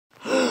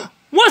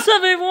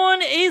up, everyone?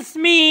 It's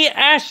me,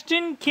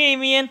 Ashton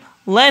Camion.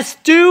 Let's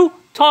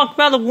talk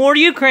about the war to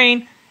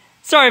Ukraine.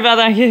 Sorry about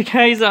that, you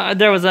guys.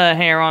 There was a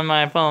hair on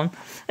my phone.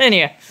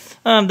 Anyway,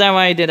 that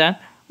way I did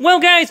that. Well,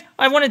 guys,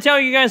 I want to tell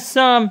you guys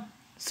some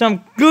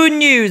good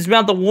news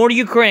about the war to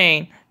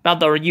Ukraine. About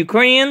the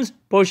Ukrainians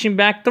pushing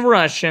back the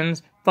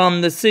Russians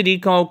from the city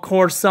called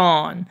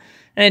Kherson.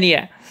 And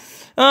yeah,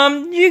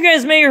 you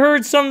guys may have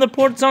heard some of the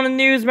reports on the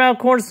news about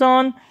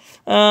Kherson.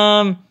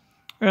 About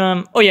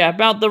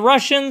the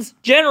Russians,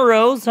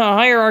 generals,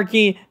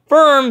 hierarchy,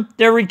 firm,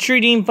 they're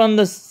retreating from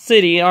the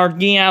city, or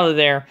getting out of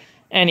there.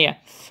 And yeah,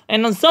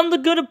 and on some of the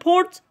good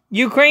reports,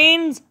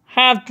 Ukrainians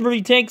have to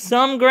retake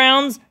some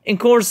grounds in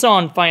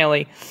Kherson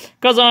finally.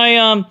 Because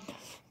I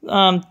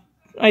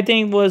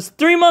think it was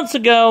 3 months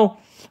ago,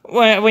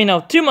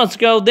 2 months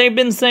ago, they've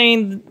been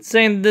saying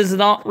this is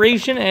an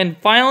operation, and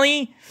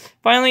finally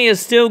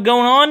it's still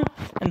going on,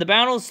 and the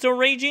battle is still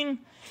raging.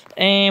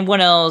 And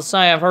what else?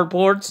 I have heard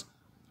reports.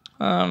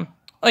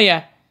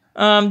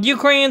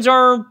 Ukrainians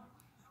are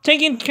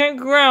taking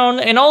ground,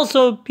 and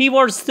also people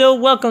are still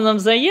welcoming them,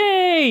 say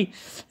yay!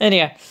 And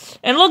yeah,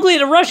 and luckily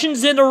the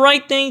Russians did the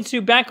right thing to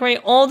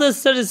evacuate all the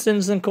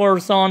citizens in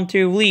Kherson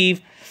to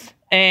leave.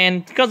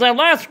 And because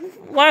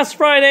last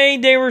Friday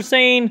they were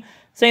saying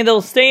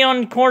they'll stay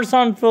on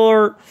Kherson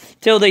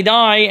till they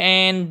die,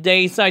 and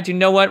they decide to, you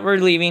know what, we're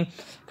leaving.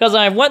 Because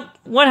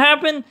what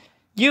happened?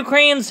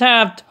 Ukrainians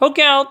have took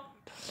out.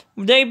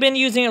 They've been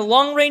using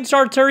long-range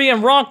artillery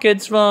and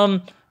rockets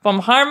from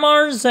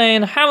HIMARS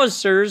and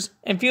howitzers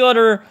and a few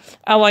other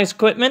allies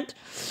equipment,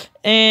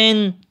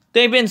 and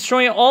they've been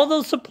destroying all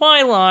those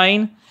supply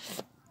line,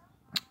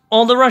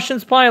 all the Russian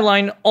supply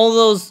line, all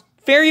those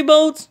ferry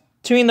boats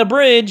between the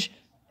bridge,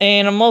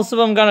 and most of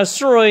them got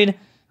destroyed,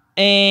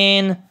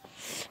 and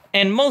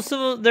most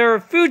of their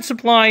food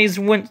supplies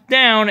went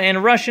down,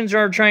 and Russians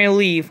are trying to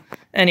leave.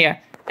 And yeah.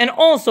 And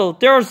also,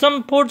 there are some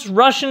reports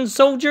Russian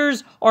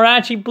soldiers are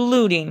actually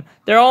polluting.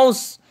 They're all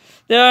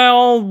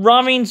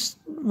robbing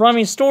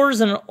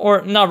stores,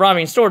 or not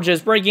robbing stores,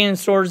 just breaking in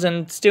stores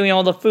and stealing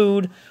all the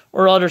food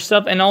or other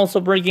stuff, and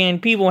also breaking in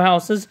people's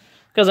houses.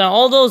 Because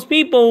all those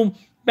people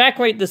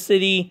evacuate the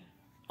city.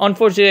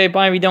 Unfortunately, they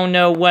probably don't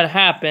know what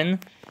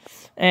happened.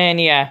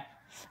 And yeah,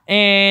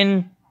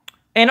 and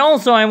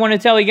also I want to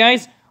tell you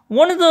guys,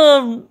 one of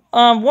the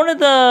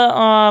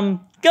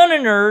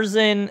gunners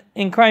in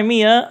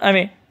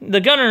Crimea, the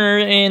gunner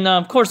in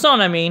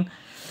Kherson,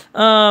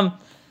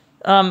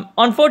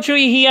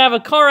 unfortunately he had a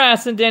car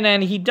accident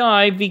and he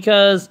died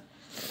because,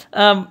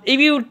 if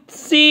you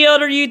see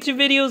other YouTube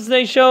videos,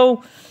 they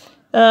show,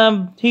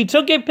 he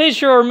took a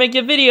picture or make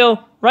a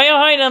video, right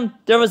behind him,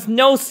 there was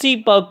no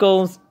seat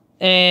buckles,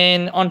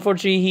 and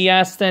unfortunately he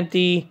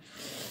accidentally,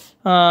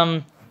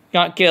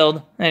 got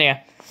killed.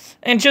 Anyway,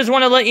 and just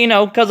want to let you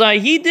know, because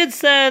he did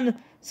said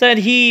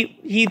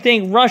he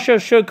think Russia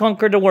should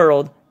conquer the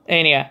world.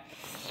 And yeah.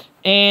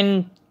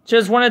 And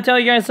just want to tell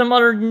you guys some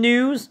other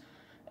news.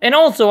 And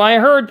also, I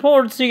heard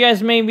reports, you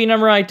guys may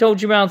remember I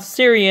told you about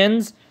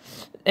Syrians.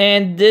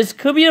 And this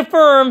could be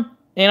affirmed.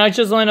 And I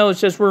just want to know, it's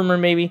just rumor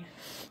maybe.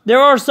 There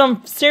are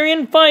some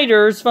Syrian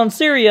fighters from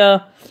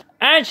Syria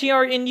actually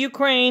are in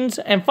Ukraine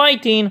and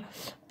fighting.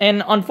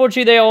 And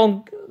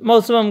unfortunately,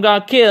 most of them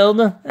got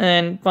killed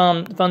and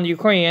from the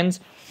Ukrainians.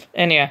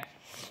 And yeah.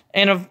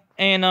 And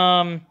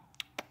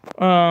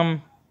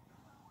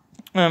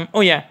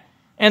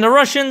the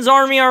Russians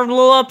army are a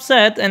little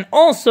upset, and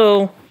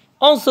also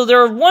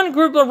there are one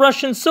group of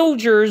Russian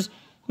soldiers,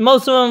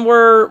 most of them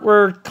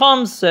were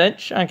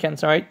Komsich, I can't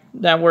say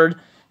that word,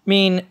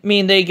 mean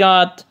they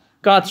got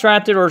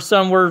drafted, or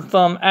some were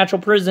from actual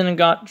prison and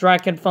got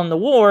drafted from the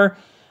war.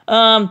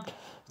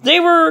 They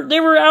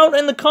were out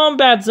in the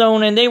combat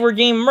zone, and they were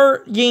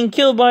getting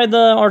killed by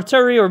the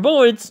artillery or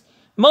bullets.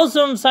 Most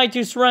of them decided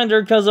to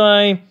surrender, because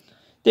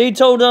they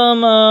told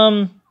them,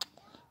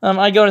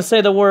 I gotta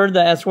say the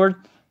S word,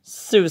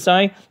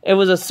 suicide. It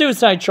was a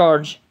suicide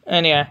charge.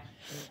 And yeah.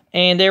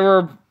 And they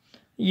were,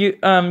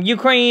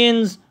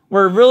 Ukrainians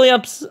were really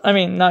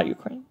not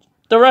Ukrainians.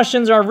 The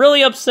Russians are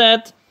really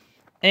upset.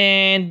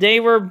 And they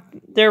were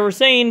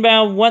saying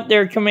about what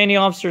their commanding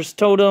officers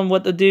told them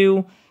what to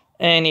do.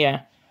 And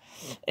yeah.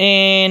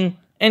 And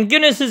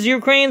goodness, is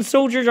Ukrainian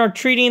soldiers are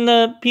treating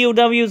the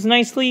POWs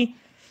nicely.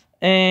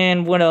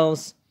 And what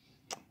else?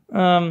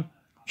 Trying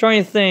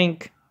to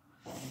think.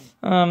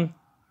 And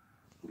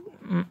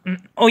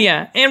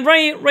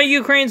right,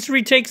 Ukrainians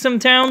retake some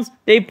towns.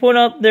 They put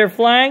up their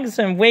flags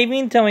and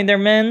waving, telling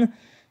their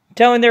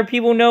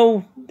people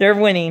no, they're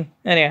winning.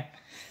 Anyway.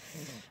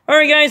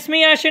 Alright guys,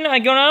 me Ashton, I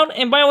go out,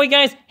 and by the way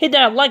guys, hit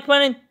that like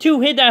button, 2,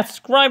 hit that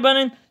subscribe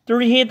button,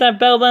 3, hit that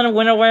bell button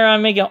whenever I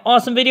make an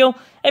awesome video.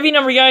 Every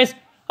number guys,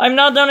 I've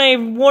not done a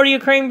War to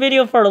Ukraine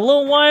video for a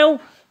little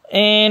while,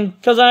 and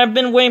because I've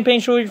been waiting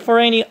patiently for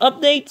any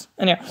updates.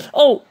 Anyway.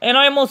 Oh, and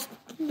I almost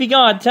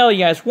forgot to tell you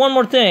guys one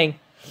more thing.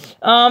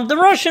 The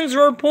Russians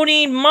were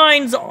putting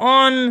bombs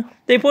on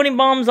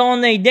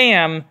a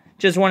dam.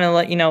 Just want to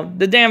let you know,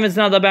 the dam is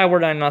not the bad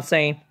word, I'm not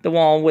saying. The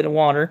wall with the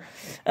water.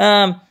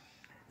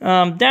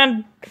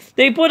 Then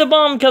they put a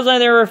bomb because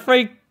they were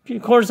afraid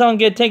Coruscant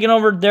get taken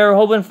over. They're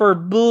hoping for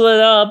blow it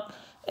up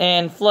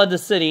and flood the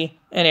city.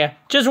 And yeah,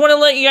 just want to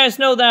let you guys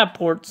know that,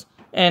 ports.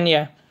 And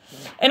yeah,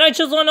 and I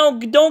just want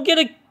to know, don't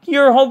get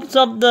your hopes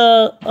of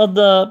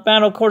the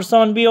battle of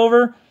Coruscant be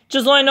over.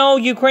 Just let you know,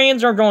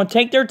 Ukrainians are going to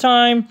take their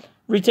time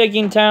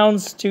retaking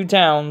towns to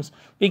towns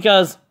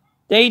because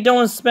they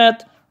don't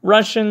expect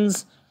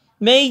Russians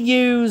may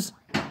use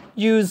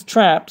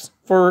traps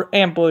for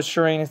ambush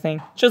or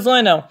anything. Just let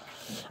you know.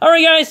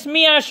 Alright guys,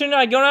 me Ashton,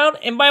 I go out,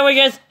 and by the way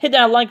guys, hit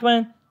that like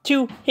button,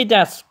 2, hit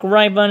that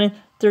subscribe button,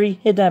 3,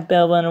 hit that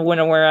bell button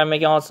whenever I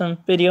make an awesome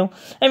video.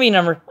 And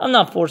remember, I'm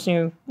not forcing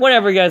you,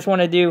 whatever you guys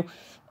want to do,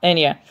 and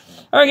yeah.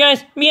 Alright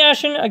guys, me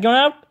Ashton, I go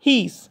out,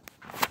 peace.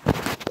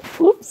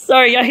 Oops,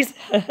 sorry guys.